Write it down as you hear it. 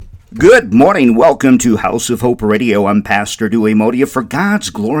Good morning. Welcome to House of Hope Radio. I'm Pastor Dewey Modia for God's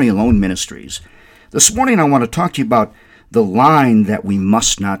Glory Alone Ministries. This morning I want to talk to you about the line that we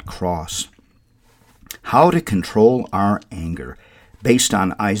must not cross. How to control our anger, based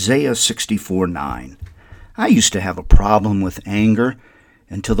on Isaiah 64:9. I used to have a problem with anger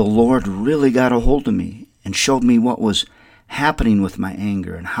until the Lord really got a hold of me and showed me what was happening with my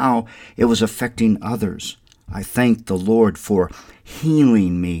anger and how it was affecting others. I thank the Lord for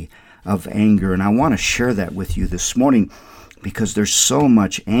healing me of anger, and I want to share that with you this morning because there's so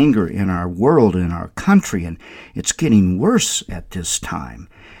much anger in our world, in our country, and it's getting worse at this time.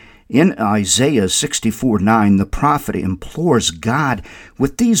 In Isaiah 64:9, the prophet implores God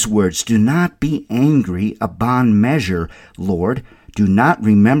with these words, "Do not be angry beyond measure, Lord. Do not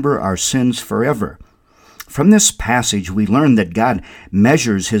remember our sins forever." From this passage, we learn that God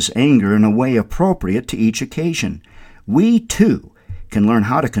measures his anger in a way appropriate to each occasion. We, too, can learn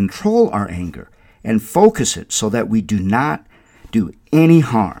how to control our anger and focus it so that we do not do any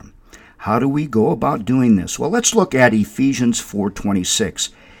harm. How do we go about doing this? Well, let's look at Ephesians 4:26.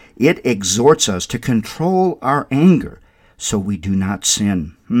 It exhorts us to control our anger so we do not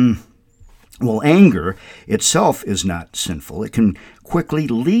sin. Well, anger itself is not sinful. It can quickly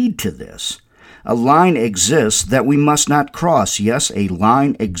lead to this. A line exists that we must not cross. Yes, a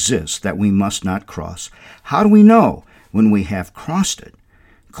line exists that we must not cross. How do we know when we have crossed it?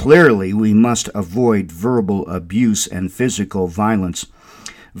 Clearly, we must avoid verbal abuse and physical violence.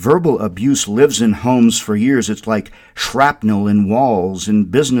 Verbal abuse lives in homes for years. It's like shrapnel in walls, in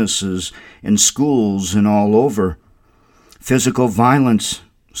businesses, in schools, and all over. Physical violence,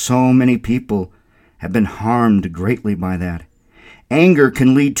 so many people have been harmed greatly by that. Anger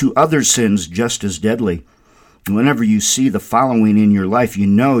can lead to other sins just as deadly. Whenever you see the following in your life, you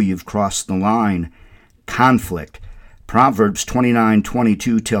know you've crossed the line. Conflict. Proverbs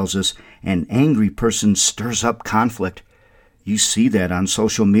 29:22 tells us, an angry person stirs up conflict. You see that on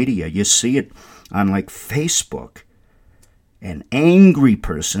social media. You see it on Facebook. An angry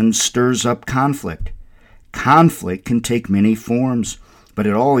person stirs up conflict. Conflict can take many forms, but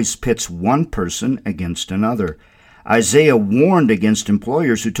it always pits one person against another. Isaiah warned against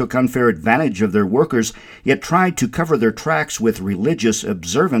employers who took unfair advantage of their workers, yet tried to cover their tracks with religious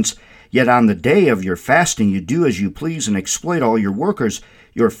observance. Yet on the day of your fasting you do as you please and exploit all your workers.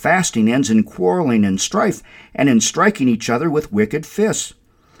 Your fasting ends in quarreling and strife, and in striking each other with wicked fists.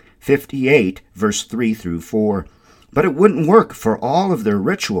 58, verse 3 through 4. But it wouldn't work. For all of their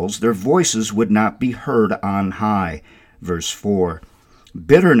rituals, their voices would not be heard on high. Verse 4.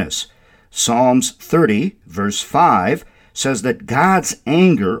 Bitterness. Psalms 30, verse 5, says that God's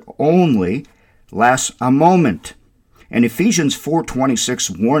anger only lasts a moment. And Ephesians 4:26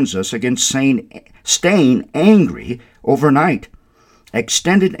 warns us against staying angry overnight.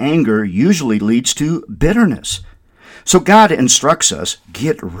 Extended anger usually leads to bitterness. So God instructs us,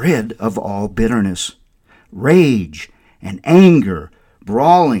 get rid of all bitterness, rage, and anger,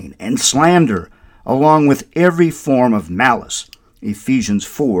 brawling, and slander, along with every form of malice. Ephesians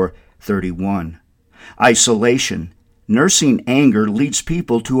 4:31. Isolation. Nursing anger leads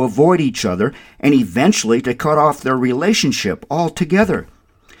people to avoid each other and eventually to cut off their relationship altogether.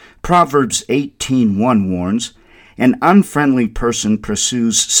 Proverbs 18:1 warns, an unfriendly person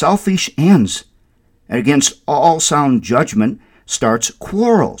pursues selfish ends, and against all sound judgment starts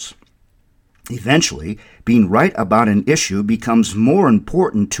quarrels. Eventually, being right about an issue becomes more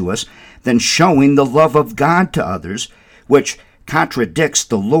important to us than showing the love of God to others, which contradicts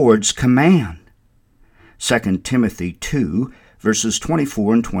the Lord's command. 2 Timothy 2, verses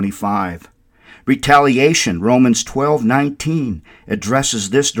 24 and 25. Retaliation, Romans 12:19, addresses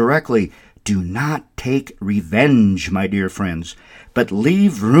this directly. Do not take revenge, my dear friends, but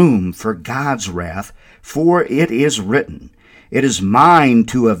leave room for God's wrath, for it is written, it is mine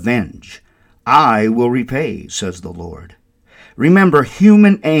to avenge. I will repay, says the Lord. Remember,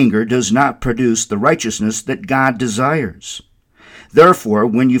 human anger does not produce the righteousness that God desires. Therefore,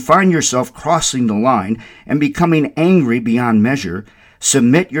 when you find yourself crossing the line and becoming angry beyond measure,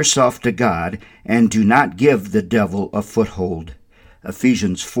 submit yourself to God and do not give the devil a foothold.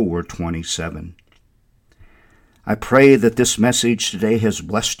 Ephesians 4:27. I pray that this message today has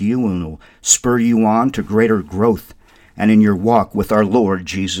blessed you and will spur you on to greater growth and in your walk with our Lord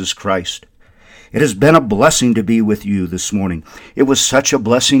Jesus Christ. It has been a blessing to be with you this morning. It was such a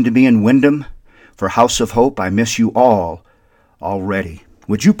blessing to be in Windham for House of Hope. I miss you all already.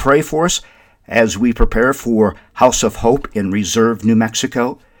 Would you pray for us as we prepare for House of Hope in Reserve, New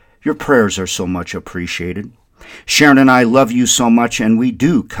Mexico? Your prayers are so much appreciated. Sharon and I love you so much, and we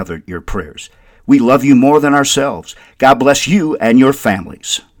do covet your prayers. We love you more than ourselves. God bless you and your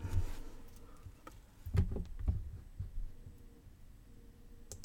families.